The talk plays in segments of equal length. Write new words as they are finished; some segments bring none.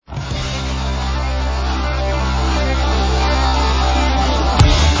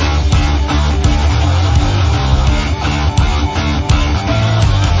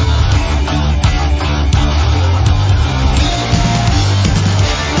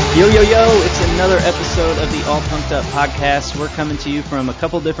Yo, yo, yo, it's another episode of the All Punked Up podcast. We're coming to you from a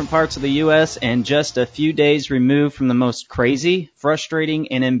couple different parts of the U.S. and just a few days removed from the most crazy,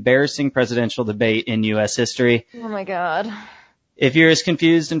 frustrating, and embarrassing presidential debate in U.S. history. Oh my God. If you're as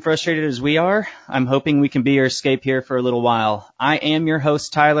confused and frustrated as we are, I'm hoping we can be your escape here for a little while. I am your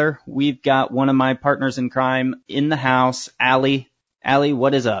host, Tyler. We've got one of my partners in crime in the house, Allie. Allie,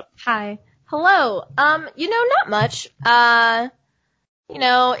 what is up? Hi. Hello. Not much.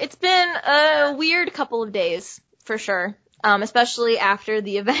 It's been a weird couple of days, for sure. Especially after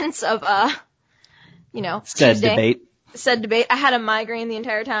the events of, Said Tuesday. debate. Said debate. I had a migraine the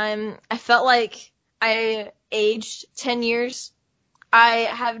entire time. I felt like I aged 10 years. I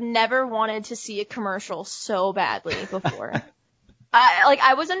have never wanted to see a commercial so badly before.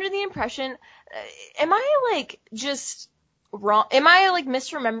 I was under the impression, am I, just wrong? Am I,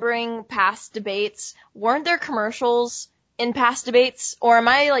 misremembering past debates? Weren't there commercials in past debates, or am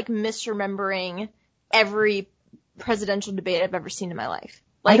I misremembering every presidential debate I've ever seen in my life?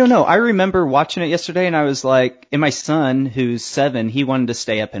 I don't know. I remember watching it yesterday, and I was like, and my son, who's 7, he wanted to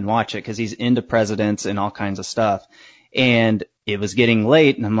stay up and watch it because he's into presidents and all kinds of stuff. And it was getting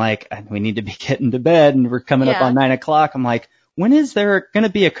late, and I'm like, we need to be getting to bed, and we're coming up on 9 o'clock. I'm like, when is there going to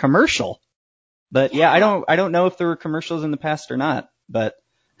be a commercial? But I don't know if there were commercials in the past or not. But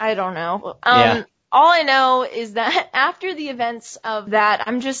I don't know. All I know is that after the events of that,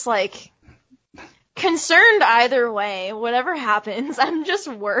 I'm just concerned either way. Whatever happens, I'm just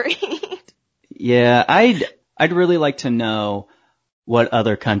worried. Yeah, I'd really like to know what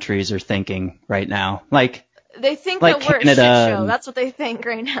other countries are thinking right now. They think that we're a shit show. That's what they think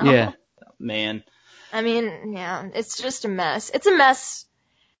right now. Yeah, man. I mean, it's just a mess. It's a mess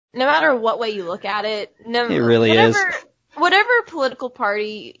no matter what way you look at it. It really is. Whatever political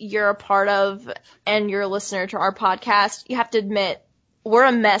party you're a part of and you're a listener to our podcast, you have to admit, we're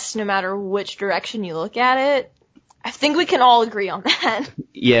a mess no matter which direction you look at it. I think we can all agree on that.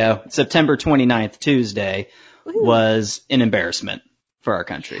 Yeah, September 29th, Tuesday, was an embarrassment for our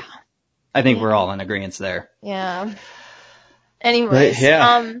country. I think we're all in agreement there. Yeah. Anyways,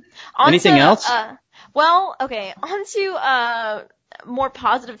 anything else? On to more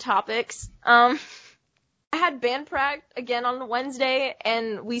positive topics. I had band prac again on Wednesday,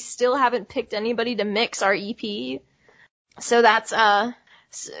 and we still haven't picked anybody to mix our EP. So that's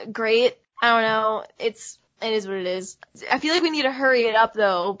great. I don't know. It is what it is. I feel like we need to hurry it up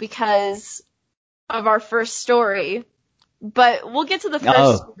though because of our first story. But we'll get to the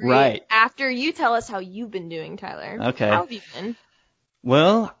first story after you tell us how you've been doing, Tyler. Okay. How have you been?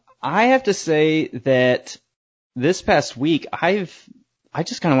 Well, I have to say that this past week I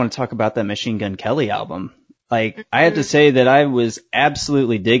just kind of want to talk about that Machine Gun Kelly album. I have to say that I was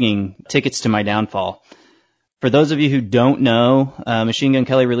absolutely digging Tickets to My Downfall. For those of you who don't know, Machine Gun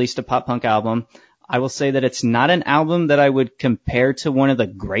Kelly released a pop punk album. I will say that it's not an album that I would compare to one of the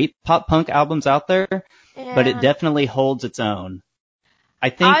great pop punk albums out there, but it definitely holds its own. I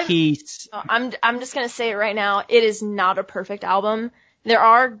think I'm just gonna say it right now. It is not a perfect album. There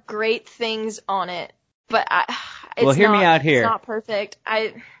are great things on it, but hear me out here. It's not perfect.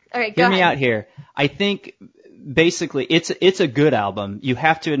 Hear me out here. I think basically it's a good album. You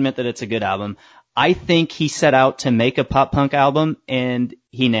have to admit that it's a good album. I think he set out to make a pop punk album and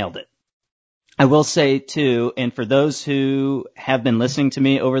he nailed it. I will say too, and for those who have been listening to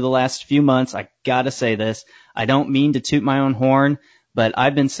me over the last few months, I gotta say this. I don't mean to toot my own horn, but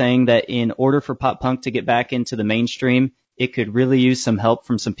I've been saying that in order for pop punk to get back into the mainstream, it could really use some help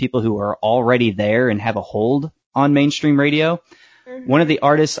from some people who are already there and have a hold on mainstream radio. One of the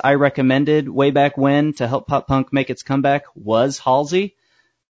artists I recommended way back when to help pop punk make its comeback was Halsey,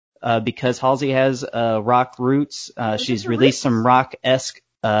 because Halsey has rock roots. She's released some rock-esque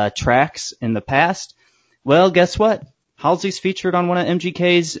tracks in the past. Well, guess what? Halsey's featured on one of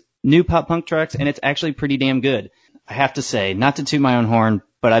MGK's new pop punk tracks, and it's actually pretty damn good. I have to say, not to toot my own horn,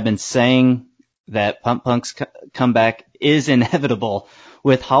 but I've been saying that pop punk's comeback is inevitable.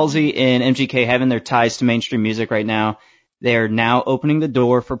 With Halsey and MGK having their ties to mainstream music right now, they are now opening the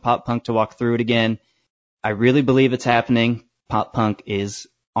door for pop punk to walk through it again. I really believe it's happening. Pop punk is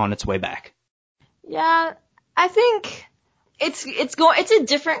on its way back. Yeah, I think it's a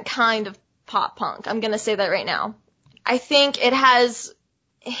different kind of pop punk. I'm gonna say that right now. I think it has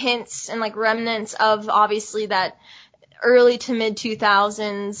hints and remnants of obviously that early to mid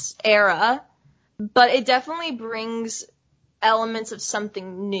 2000s era, but it definitely brings elements of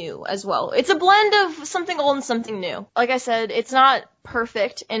something new as well. It's a blend of something old and something new. Like I said, it's not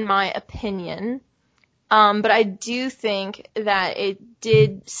perfect in my opinion, but I do think that it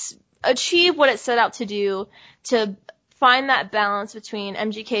did achieve what it set out to do, to find that balance between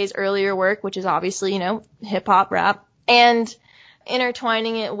MGK's earlier work, which is obviously, hip hop, rap, and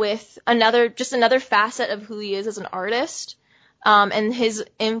intertwining it with another facet of who he is as an artist, and his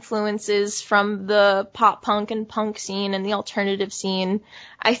influences from the pop punk and punk scene and the alternative scene.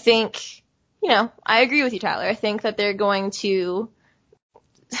 I think, I agree with you, Tyler. I think that they're going to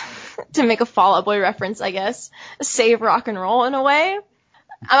make a Fall Out Boy reference, I guess, save rock and roll in a way.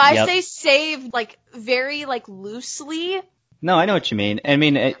 I say save, very, loosely. No, I know what you mean. I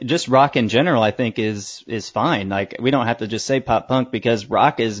mean, just rock in general, I think, is fine. Like, we don't have to just say pop punk because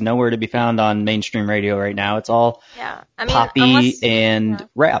rock is nowhere to be found on mainstream radio right now. It's all poppy and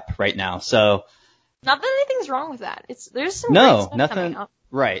rap right now. So, not that anything's wrong with that. There's some great stuff coming out.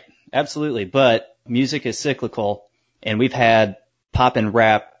 Right, absolutely. But music is cyclical, and we've had pop and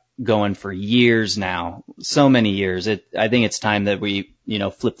rap going for years now, so many years. I think it's time that we,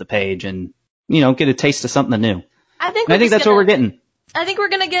 flip the page and, get a taste of something new. I think that's what we're getting. I think we're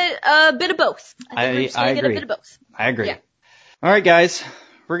going to get a bit of both. I agree. Get a bit of both. I agree. Yeah. All right, guys,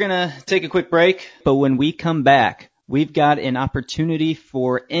 we're going to take a quick break. But when we come back, we've got an opportunity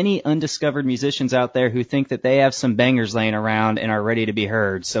for any undiscovered musicians out there who think that they have some bangers laying around and are ready to be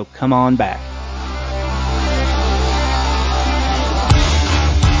heard. So come on back.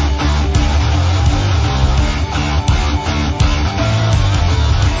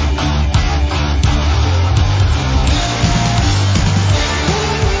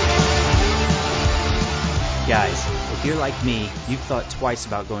 Guys, if you're like me, you've thought twice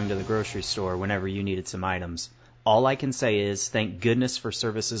about going to the grocery store whenever you needed some items. All I can say is thank goodness for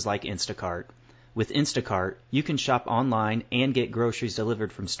services like Instacart. With Instacart, you can shop online and get groceries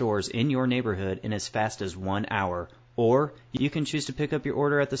delivered from stores in your neighborhood in as fast as 1 hour. Or you can choose to pick up your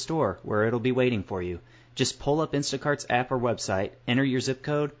order at the store where it'll be waiting for you. Just pull up Instacart's app or website, enter your zip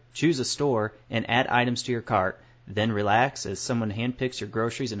code, choose a store, and add items to your cart. Then relax as someone handpicks your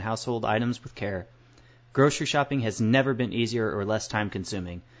groceries and household items with care. Grocery shopping has never been easier or less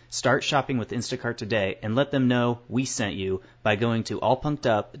time-consuming. Start shopping with Instacart today and let them know we sent you by going to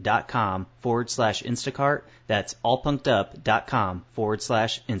allpunkedup.com/Instacart. That's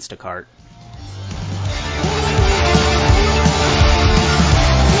allpunkedup.com/Instacart.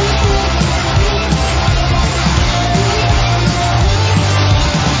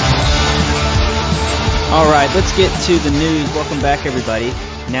 All right, let's get to the news. Welcome back, everybody.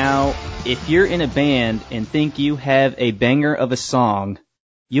 Now, if you're in a band and think you have a banger of a song,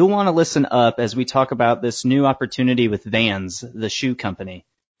 you'll want to listen up as we talk about this new opportunity with Vans, the shoe company.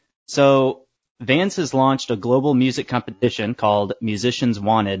 So Vans has launched a global music competition called Musicians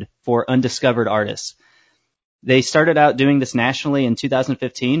Wanted for undiscovered artists. They started out doing this nationally in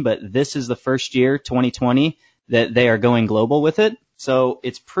 2015, but this is the first year, 2020, that they are going global with it. So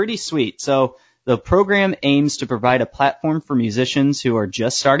it's pretty sweet. So the program aims to provide a platform for musicians who are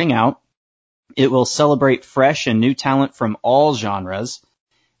just starting out. It will celebrate fresh and new talent from all genres.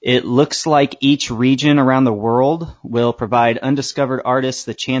 It looks like each region around the world will provide undiscovered artists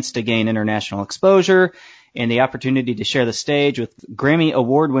the chance to gain international exposure and the opportunity to share the stage with Grammy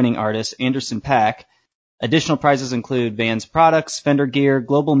award-winning artist Anderson .Paak. Additional prizes include Vans products, Fender gear,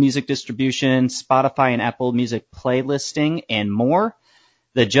 global music distribution, Spotify and Apple Music playlisting, and more.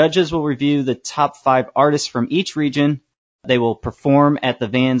 The judges will review the top 5 artists from each region. They will perform at the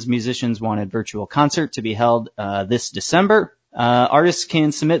Vans Musicians Wanted virtual concert to be held this December. Artists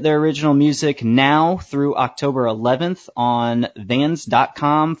can submit their original music now through October 11th on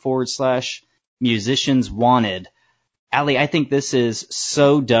vans.com/musicians wanted. Allie, I think this is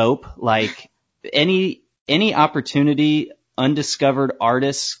so dope. Like any opportunity undiscovered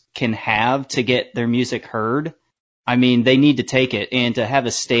artists can have to get their music heard, I mean, they need to take it. And to have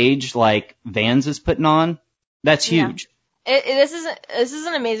a stage like Vans is putting on, that's huge. Yeah. This is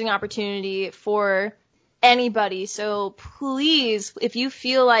an amazing opportunity for anybody. So please, if you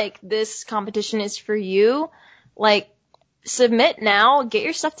feel like this competition is for you, submit now, get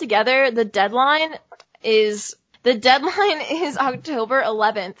your stuff together. The deadline is October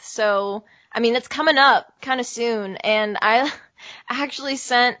 11th. So, I mean, it's coming up kind of soon. And I actually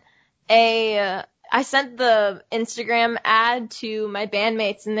sent the Instagram ad to my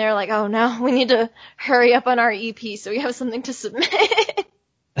bandmates, and they're like, oh no, we need to hurry up on our EP so we have something to submit.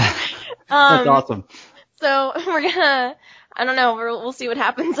 That's awesome. So we're gonna, I don't know, we'll see what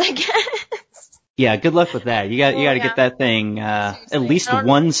happens, I guess. Yeah, good luck with that. You got to get that thing, at least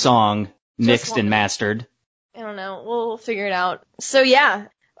one song mixed and mastered. I don't know, we'll figure it out. So yeah,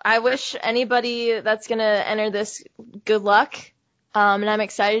 I wish anybody that's gonna enter this good luck. And I'm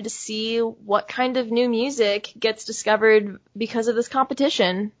excited to see what kind of new music gets discovered because of this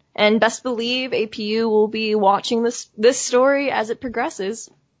competition. And best believe APU will be watching this story as it progresses.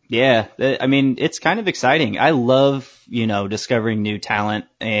 Yeah, I mean, it's kind of exciting. I love, discovering new talent,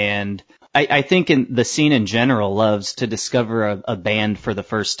 and I think the scene in general loves to discover a band for the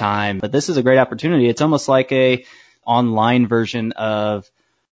first time. But this is a great opportunity. It's almost like a online version of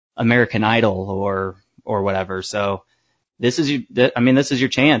American Idol or whatever. So this is your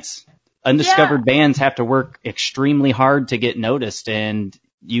chance. Undiscovered bands have to work extremely hard to get noticed, and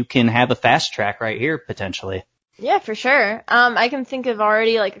you can have a fast track right here potentially. Yeah, for sure. I can think of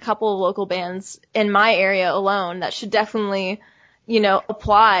already like a couple of local bands in my area alone that should definitely,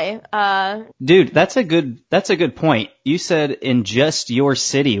 apply. Dude, that's a good point. You said in just your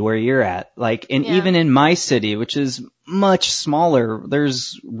city where you're at, even in my city, which is much smaller,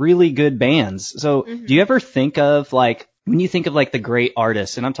 there's really good bands. So do you ever think of when you think of the great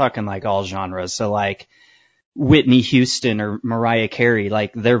artists, and I'm talking all genres, so Whitney Houston or Mariah Carey,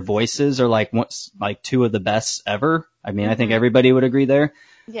 their voices are two of the best ever. I mean, I think everybody would agree there.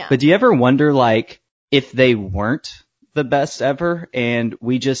 Yeah. But do you ever wonder if they weren't the best ever and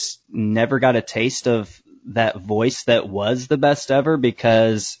we just never got a taste of that voice that was the best ever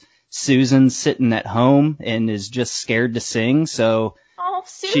because Susan's sitting at home and is just scared to sing. So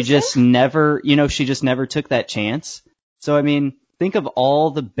she just never took that chance. So, I mean, think of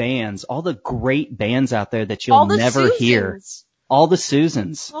all the bands, all the great bands out there that you'll never hear. All the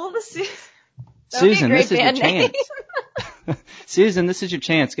Susans. Susan, this is your chance. Susan, this is your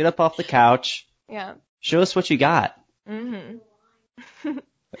chance. Get up off the couch. Yeah. Show us what you got. I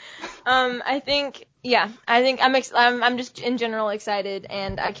think I'm just in general excited,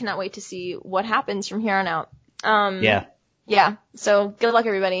 and I cannot wait to see what happens from here on out. Yeah. So good luck,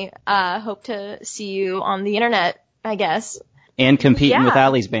 everybody. Hope to see you on the internet, I guess. And competing with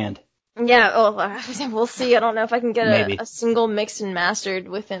Allie's band. Yeah, we'll see. I don't know if I can get a single mixed and mastered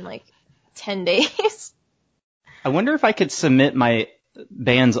within 10 days. I wonder if I could submit my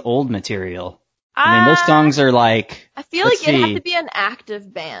band's old material. I mean, those songs are I feel like it'd have to be an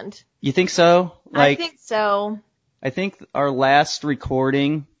active band. You think so? I think so. I think our last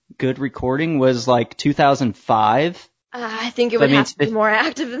good recording was 2005. I think it would have to be more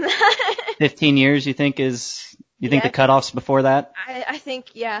active than that. 15 years, you think the cutoff's before that? I think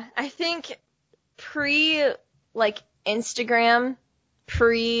pre-Instagram,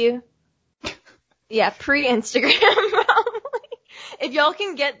 pre-Instagram probably. If y'all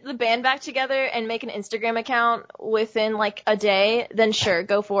can get the band back together and make an Instagram account within a day, then sure,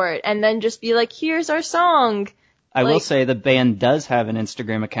 go for it. And then just be here's our song. I will say the band does have an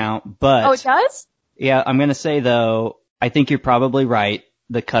Instagram account, but... Oh, it does? Yeah, I'm going to say, though, I think you're probably right.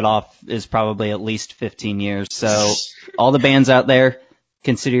 The cutoff is probably at least 15 years. So all the bands out there,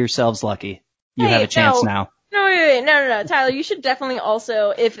 consider yourselves lucky. You have a chance now. No, wait. No. Tyler, you should definitely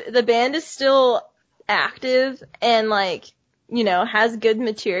also, if the band is still active and has good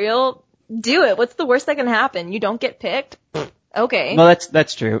material, do it. What's the worst that can happen? You don't get picked? Okay. Well,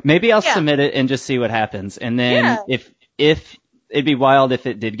 that's true. Maybe I'll submit it and just see what happens. And then if it'd be wild if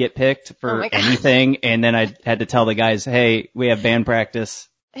it did get picked for anything, and then I had to tell the guys, hey, we have band practice.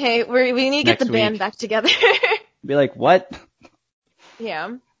 Hey, we need to get the band back together. Be like, what?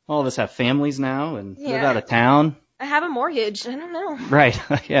 Yeah. All of us have families now and live out of town. I have a mortgage. I don't know. Right.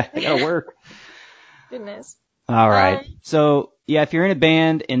 Yeah, I gotta work. Goodness. All right. So, if you're in a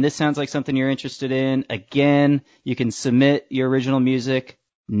band and this sounds like something you're interested in, again, you can submit your original music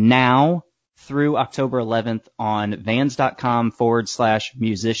now through October 11th on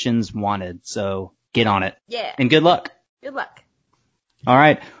vans.com/musicians wanted. So get on it. Yeah. And good luck. Good luck. All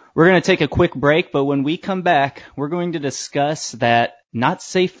right. We're going to take a quick break, but when we come back, we're going to discuss that not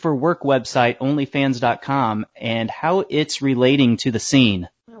safe for work website, onlyfans.com, and how it's relating to the scene.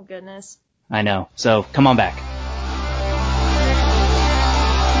 Oh, goodness. I know. So come on back.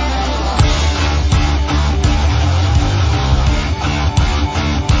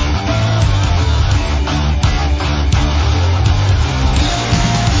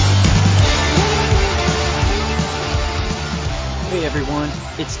 Hey everyone,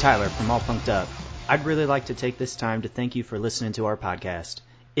 it's Tyler from All Punked Up. I'd really like to take this time to thank you for listening to our podcast.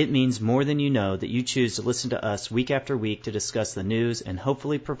 It means more than you know that you choose to listen to us week after week to discuss the news and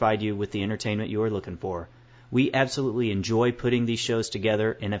hopefully provide you with the entertainment you are looking for. We absolutely enjoy putting these shows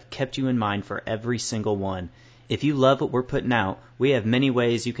together and have kept you in mind for every single one. If you love what we're putting out, we have many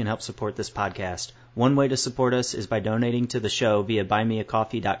ways you can help support this podcast. One way to support us is by donating to the show via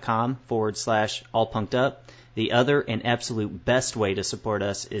buymeacoffee.com/allpunkedup. The other and absolute best way to support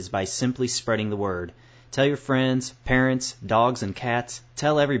us is by simply spreading the word. Tell your friends, parents, dogs, and cats.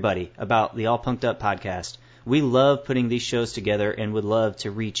 Tell everybody about the All Punked Up podcast. We love putting these shows together and would love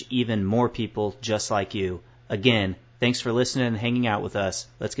to reach even more people just like you. Again, thanks for listening and hanging out with us.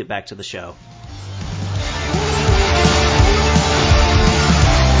 Let's get back to the show.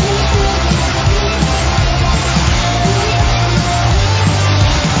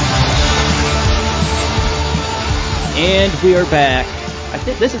 And we are back. I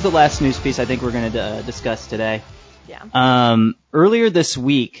think this is the last news piece I think we're going to discuss today. Yeah. Earlier this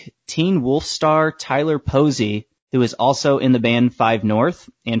week, Teen Wolf star Tyler Posey, who is also in the band 5 North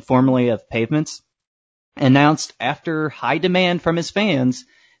and formerly of Pavements, announced after high demand from his fans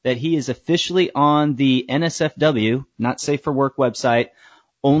that he is officially on the NSFW, Not Safe for Work website,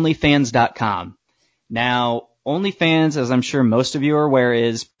 OnlyFans.com. Now, OnlyFans, as I'm sure most of you are aware,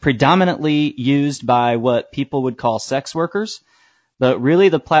 is predominantly used by what people would call sex workers, but really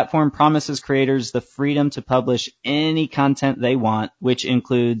the platform promises creators the freedom to publish any content they want, which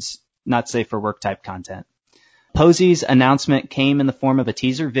includes not safe for work type content. Posey's announcement came in the form of a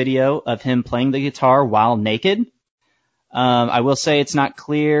teaser video of him playing the guitar while naked. I will say it's not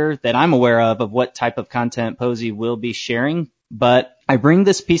clear that I'm aware of what type of content Posey will be sharing, but I bring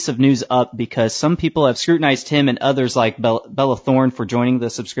this piece of news up because some people have scrutinized him and others like Bella Thorne for joining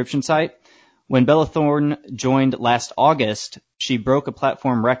the subscription site. When Bella Thorne joined last August, she broke a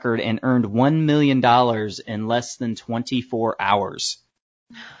platform record and earned $1 million in less than 24 hours.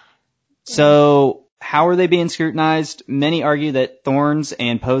 So how are they being scrutinized? Many argue that Thorne's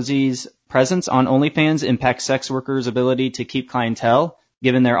and Posey's presence on OnlyFans impacts sex workers' ability to keep clientele,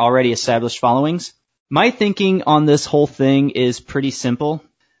 given their already established followings. My thinking on this whole thing is pretty simple.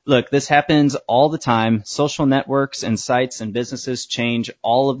 Look, this happens all the time. Social networks and sites and businesses change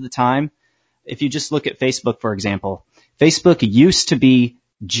all of the time. If you just look at Facebook, for example, Facebook used to be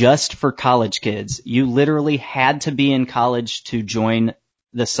just for college kids. You literally had to be in college to join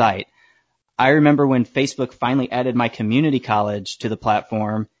the site. I remember when Facebook finally added my community college to the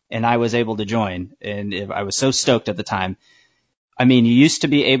platform and I was able to join, and I was so stoked at the time. I mean, you used to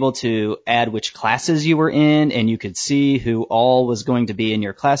be able to add which classes you were in, and you could see who all was going to be in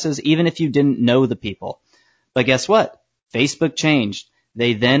your classes, even if you didn't know the people. But guess what? Facebook changed.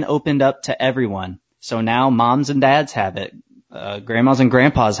 They then opened up to everyone. So now moms and dads have it. Grandmas and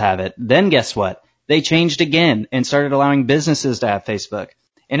grandpas have it. Then guess what? They changed again and started allowing businesses to have Facebook.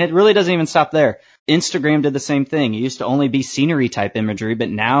 And it really doesn't even stop there. Instagram did the same thing. It used to only be scenery type imagery, but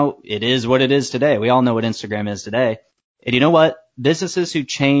now it is what it is today. We all know what Instagram is today. And you know what? Businesses who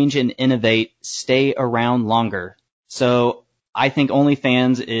change and innovate stay around longer. So I think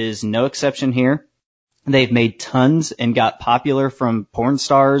OnlyFans is no exception here. They've made tons and got popular from porn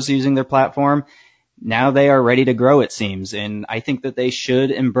stars using their platform. Now they are ready to grow, it seems. And I think that they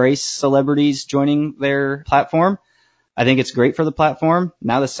should embrace celebrities joining their platform. I think it's great for the platform.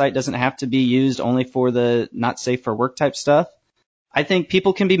 Now the site doesn't have to be used only for the not safe for work type stuff. I think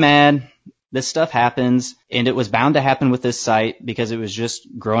people can be mad. This stuff happens, and it was bound to happen with this site because it was just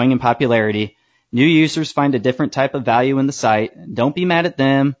growing in popularity. New users find a different type of value in the site. Don't be mad at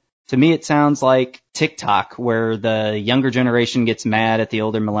them. To me, it sounds like TikTok, where the younger generation gets mad at the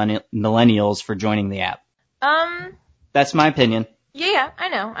older millennials for joining the app. That's my opinion. Yeah, I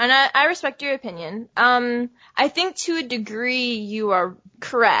know, and I respect your opinion. I think to a degree you are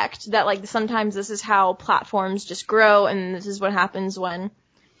correct that like sometimes this is how platforms just grow, and this is what happens when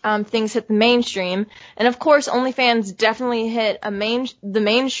things hit the mainstream. And of course, OnlyFans definitely hit the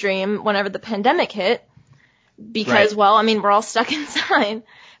mainstream whenever the pandemic hit, because right. Well, I mean we're all stuck inside.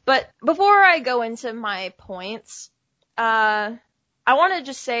 But before I go into my points, I want to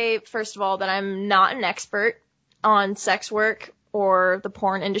just say first of all that I'm not an expert on sex work or the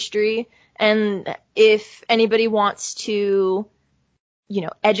porn industry, and if anybody wants to,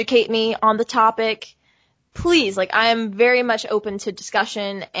 educate me on the topic, please, I am very much open to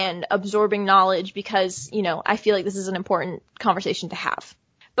discussion and absorbing knowledge because, I feel like this is an important conversation to have.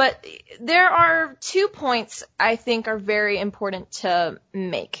 But there are 2 points I think are very important to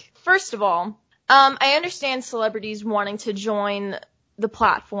make. First of all, I understand celebrities wanting to join the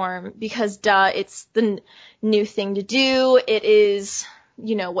platform because, it's the new thing to do. It is,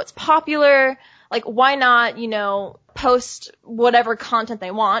 what's popular. Why not, post whatever content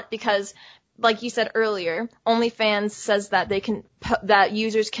they want? Because, like you said earlier, OnlyFans says that that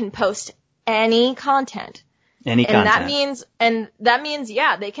users can post any content. Any content. And that means,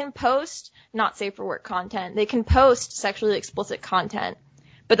 yeah, they can post not safe for work content. They can post sexually explicit content.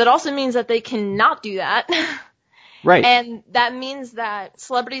 But that also means that they cannot do that. Right. And that means that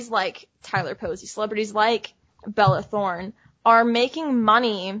celebrities like Tyler Posey, celebrities like Bella Thorne are making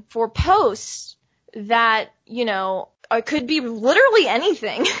money for posts that, it could be literally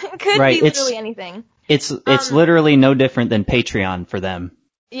anything. It could Right. be literally anything. It's literally no different than Patreon for them.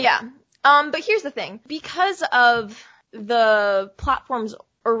 Yeah. But here's the thing. Because of the platform's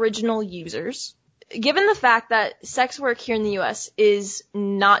original users, given the fact that sex work here in the U.S. is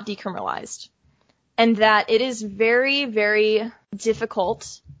not decriminalized, and that it is very, very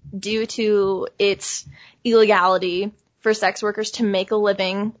difficult due to its illegality for sex workers to make a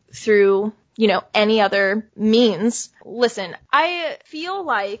living through, any other means. Listen, I feel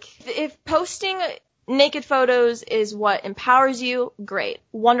like if posting naked photos is what empowers you, great,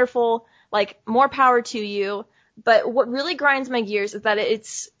 wonderful, more power to you. But what really grinds my gears is that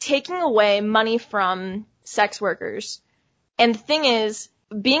it's taking away money from sex workers. And the thing is,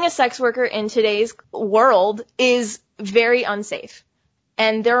 being a sex worker in today's world is very unsafe.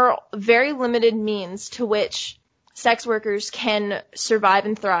 And there are very limited means to which sex workers can survive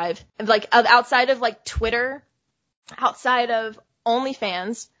and thrive. Outside of Twitter, outside of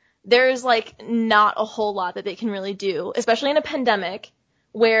OnlyFans, there's not a whole lot that they can really do, especially in a pandemic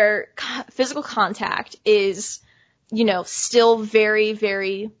where physical contact is, still very,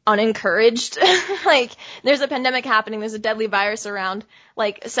 very unencouraged. There's a pandemic happening, there's a deadly virus around.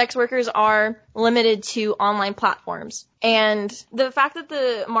 Sex workers are limited to online platforms. And the fact that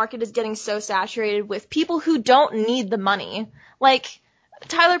the market is getting so saturated with people who don't need the money,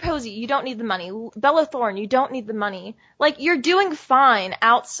 Tyler Posey, you don't need the money. Bella Thorne, you don't need the money. You're doing fine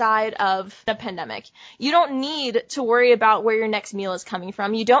outside of the pandemic. You don't need to worry about where your next meal is coming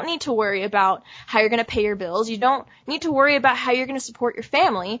from. You don't need to worry about how you're going to pay your bills. You don't need to worry about how you're going to support your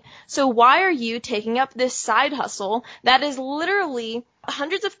family. So why are you taking up this side hustle that is literally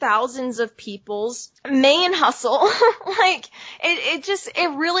hundreds of thousands of people's main hustle?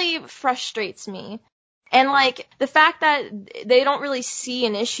 It really frustrates me. And the fact that they don't really see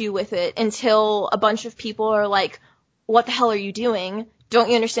an issue with it until a bunch of people are like, what the hell are you doing? Don't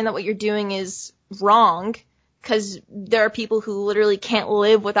you understand that what you're doing is wrong? Because there are people who literally can't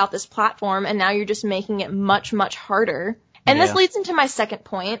live without this platform, and now you're just making it much, much harder. And This leads into my second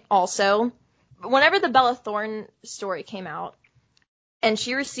point also. Whenever the Bella Thorne story came out, and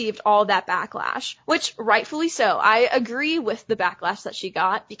she received all that backlash, which rightfully so. I agree with the backlash that she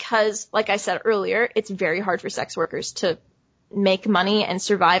got because, like I said earlier, it's very hard for sex workers to make money and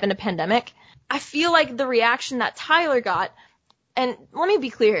survive in a pandemic. I feel like the reaction that Tyler got, and let me be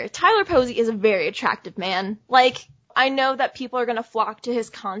clear, Tyler Posey is a very attractive man. I know that people are going to flock to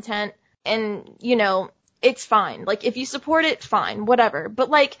his content and, it's fine. If you support it, fine, whatever.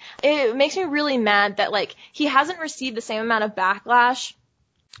 But, it makes me really mad that, he hasn't received the same amount of backlash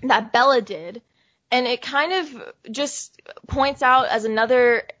that Bella did. And it kind of just points out as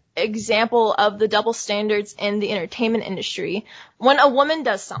another example of the double standards in the entertainment industry. When a woman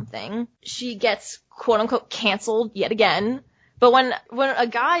does something, she gets, quote-unquote, canceled yet again. But when a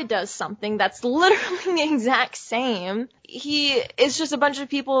guy does something that's literally the exact same, it's just a bunch of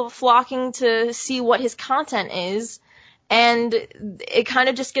people flocking to see what his content is, and it kind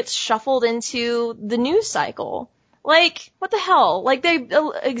of just gets shuffled into the news cycle. What the hell? They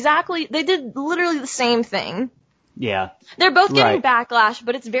did literally the same thing. Yeah. They're both getting backlash,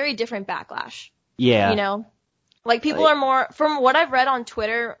 but it's very different backlash. Yeah. People are more, from what I've read on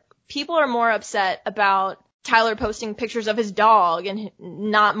Twitter, people are more upset about Tyler posting pictures of his dog and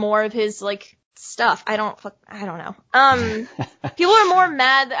not more of his, stuff. I don't know. People are more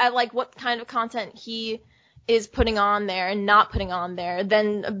mad at, what kind of content he is putting on there and not putting on there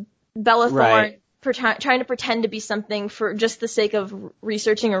than Bella Thorne trying to pretend to be something for just the sake of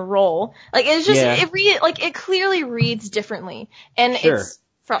researching a role. It's just, it clearly reads differently. And it's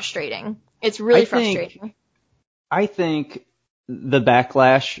frustrating. It's really frustrating. I think the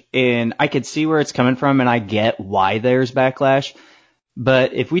backlash, and I could see where it's coming from, and I get why there's backlash.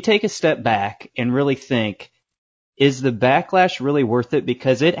 But if we take a step back and really think, is the backlash really worth it?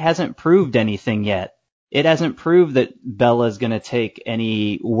 Because it hasn't proved anything yet. It hasn't proved that Bella is going to take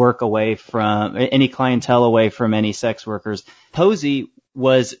any work away from, any clientele away from any sex workers. Posey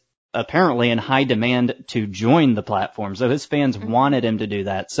was apparently in high demand to join the platform, so his fans wanted him to do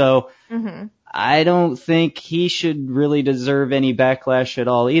that. So I don't think he should really deserve any backlash at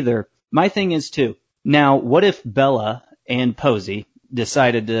all either. My thing is too, now what if Bella and Posey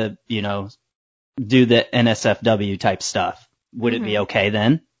decided to, do the NSFW type stuff? Would it be okay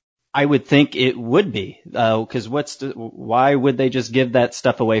then? I would think it would be, because why would they just give that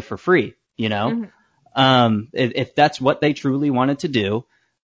stuff away for free? If that's what they truly wanted to do,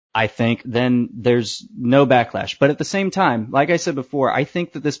 I think then there's no backlash. But at the same time, like I said before, I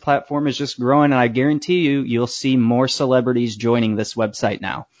think that this platform is just growing, and I guarantee you'll see more celebrities joining this website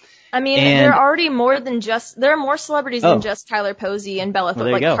now. I mean, there are more celebrities than just Tyler Posey and Bella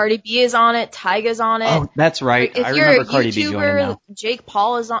Thorne. Like, Cardi B is on it, Tyga's on it. Oh, that's right. If I you're remember a Cardi B joining YouTuber, now. Jake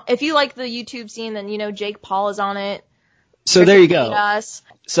Paul is on. If you like the YouTube scene, then, Jake Paul is on it. So there you go.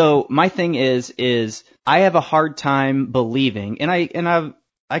 So my thing is I have a hard time believing, and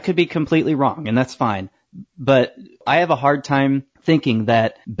I could be completely wrong, and that's fine, but I have a hard time thinking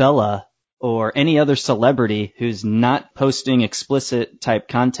that Bella or any other celebrity who's not posting explicit type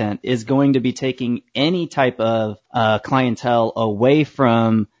content is going to be taking any type of clientele away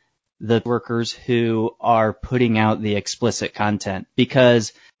from the workers who are putting out the explicit content,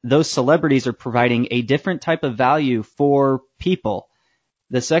 because those celebrities are providing a different type of value for people.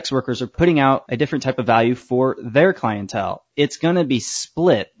 The sex workers are putting out a different type of value for their clientele. It's going to be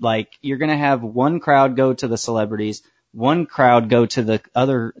split. Like, you're going to have one crowd go to the celebrities, one crowd go to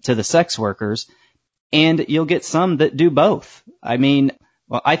the sex workers, and you'll get some that do both. I mean,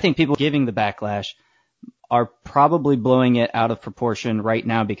 I think people giving the backlash are probably blowing it out of proportion right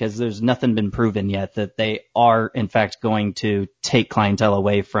now, because there's nothing been proven yet that they are in fact going to take clientele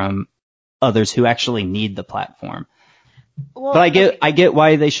away from others who actually need the platform. Well, but I get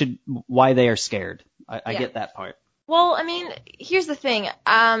why they are scared. I get that part. Well, I mean, here's the thing.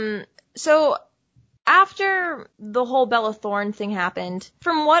 So after the whole Bella Thorne thing happened,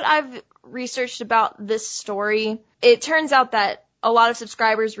 from what I've researched about this story, it turns out that a lot of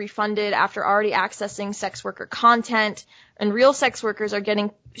subscribers refunded after already accessing sex worker content, and real sex workers are getting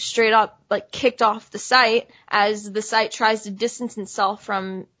straight up kicked off the site as the site tries to distance itself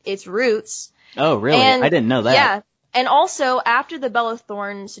from its roots. Oh, really? I didn't know that. Yeah. And also, after the Bella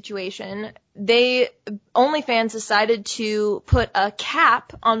Thorne situation, OnlyFans decided to put a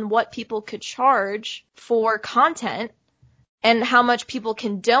cap on what people could charge for content and how much people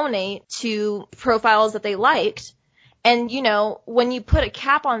can donate to profiles that they liked. And, when you put a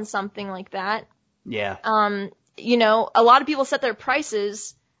cap on something like that, yeah, a lot of people set their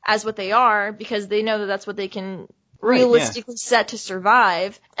prices as what they are because they know that that's what they can realistically set to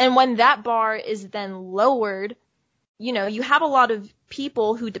survive. And when that bar is then lowered, you have a lot of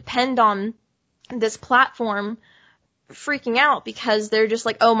people who depend on this platform freaking out because they're just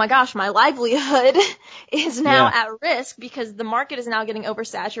like, oh my gosh, my livelihood is now at risk because the market is now getting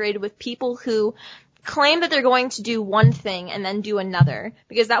oversaturated with people who claim that they're going to do one thing and then do another.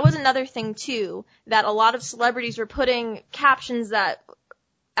 Because that was another thing too, that a lot of celebrities were putting captions that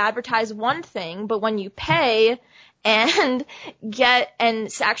advertise one thing, but when you pay and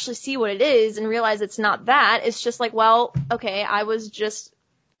actually see what it is and realize it's not that, it's just like, well, okay, I was just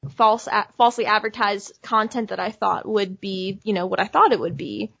falsely advertised content that I thought would be, what I thought it would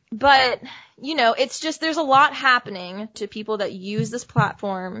be. But, it's just, there's a lot happening to people that use this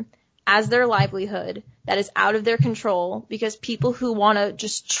platform as their livelihood that is out of their control, because people who want to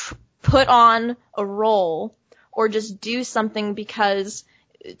just put on a role or just do something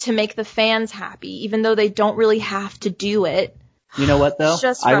to make the fans happy, even though they don't really have to do it. You know what, though?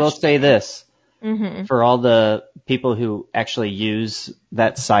 I will say this. Mm-hmm. For all the people who actually use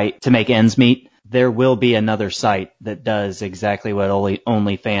that site to make ends meet, there will be another site that does exactly what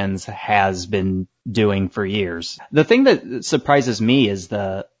OnlyFans has been doing for years. The thing that surprises me is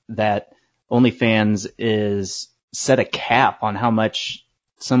that OnlyFans is set a cap on how much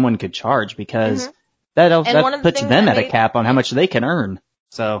someone could charge, because that puts them at a cap on how much they can earn.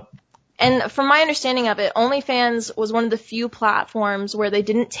 So, and from my understanding of it, OnlyFans was one of the few platforms where they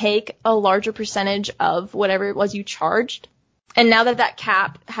didn't take a larger percentage of whatever it was you charged. And now that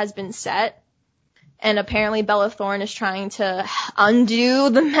cap has been set, and apparently Bella Thorne is trying to undo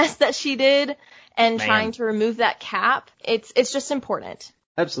the mess that she did and trying to remove that cap, it's just important.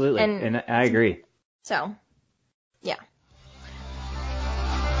 Absolutely, and I agree. So, yeah.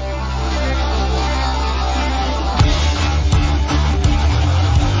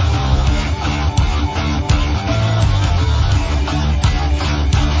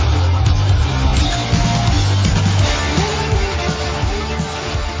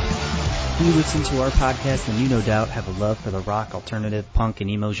 If you listen to our podcast, then you no doubt have a love for the rock, alternative, punk, and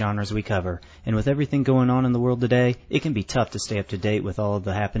emo genres we cover. And with everything going on in the world today, it can be tough to stay up to date with all of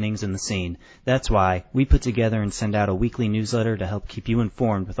the happenings in the scene. That's why we put together and send out a weekly newsletter to help keep you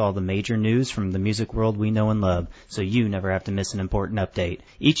informed with all the major news from the music world we know and love, so you never have to miss an important update.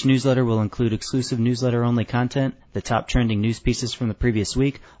 Each newsletter will include exclusive newsletter-only content, the top trending news pieces from the previous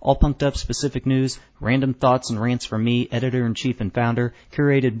week, all punked up specific news, random thoughts and rants from me, editor-in-chief and founder,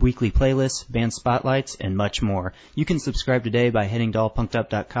 curated weekly playlists, band spotlights, and much more. You can subscribe today by heading to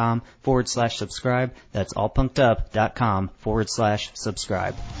allpunkedup.com/subscribe. That's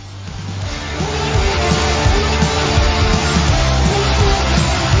allpunkedup.com/subscribe.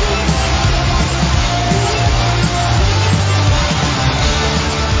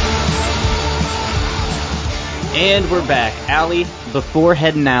 And we're back. Allie, before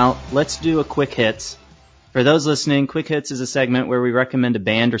heading out, let's do a quick hits. For those listening, quick hits is a segment where we recommend a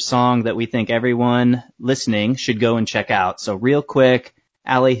band or song that we think everyone listening should go and check out. So real quick,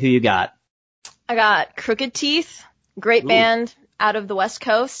 Allie, who you got? I got Crooked Teeth, great band out of the West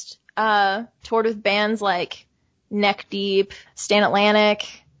Coast. Toured with bands like Neck Deep, Stan Atlantic.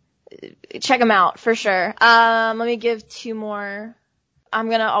 Check them out for sure. Let me give two more.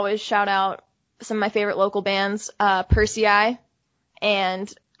 I'm gonna always shout out some of my favorite local bands, Persei,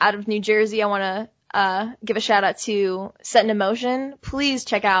 and out of New Jersey, I want to give a shout out to Set in Motion. Please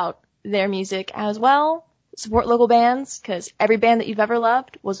check out their music as well. Support local bands, because every band that you've ever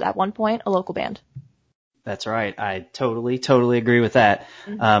loved was at one point a local band. That's right. I totally agree with that.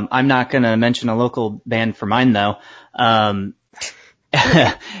 Mm-hmm. I'm not going to mention a local band for mine, though.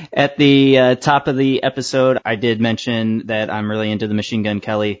 At the top of the episode, I did mention that I'm really into the Machine Gun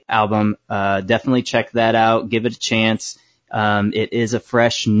Kelly album. Definitely check that out. Give it a chance. It is a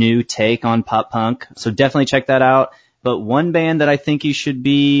fresh, new take on pop punk, so definitely check that out. But one band that I think you should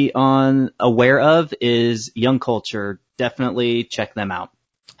be aware of is Young Culture. Definitely check them out.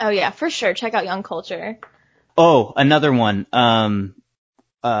 Oh yeah, for sure. Check out Young Culture. Oh, another one.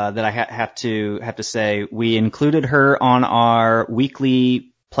 That I have to say, we included her on our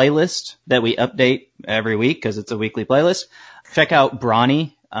weekly playlist that we update every week because it's a weekly playlist. Check out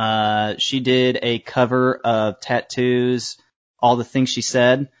Bronny. She did a cover of Tattoos, All the Things She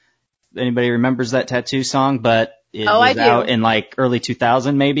Said. Anybody remembers that Tattoo song? But it was out in like early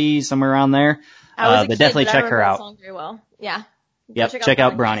 2000, maybe somewhere around there. But definitely check her out. Song very well. Yeah. Yep. Check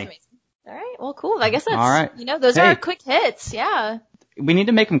out Bronny. All right. Well, cool. I guess that's, all right. Those are our quick hits. Yeah. We need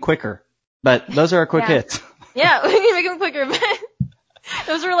to make them quicker, but those are our quick hits. Yeah, we need to make them quicker, but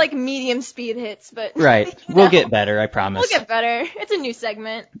those are like medium speed hits, but. Right. We'll get better, I promise. We'll get better. It's a new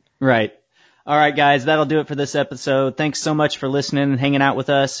segment. Right. All right, guys, that'll do it for this episode. Thanks so much for listening and hanging out with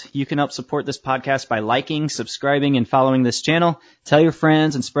us. You can help support this podcast by liking, subscribing, and following this channel. Tell your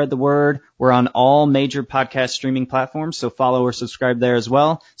friends and spread the word. We're on all major podcast streaming platforms, so follow or subscribe there as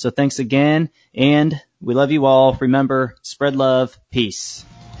well. So thanks again, and we love you all. Remember, spread love. Peace.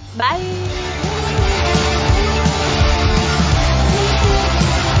 Bye.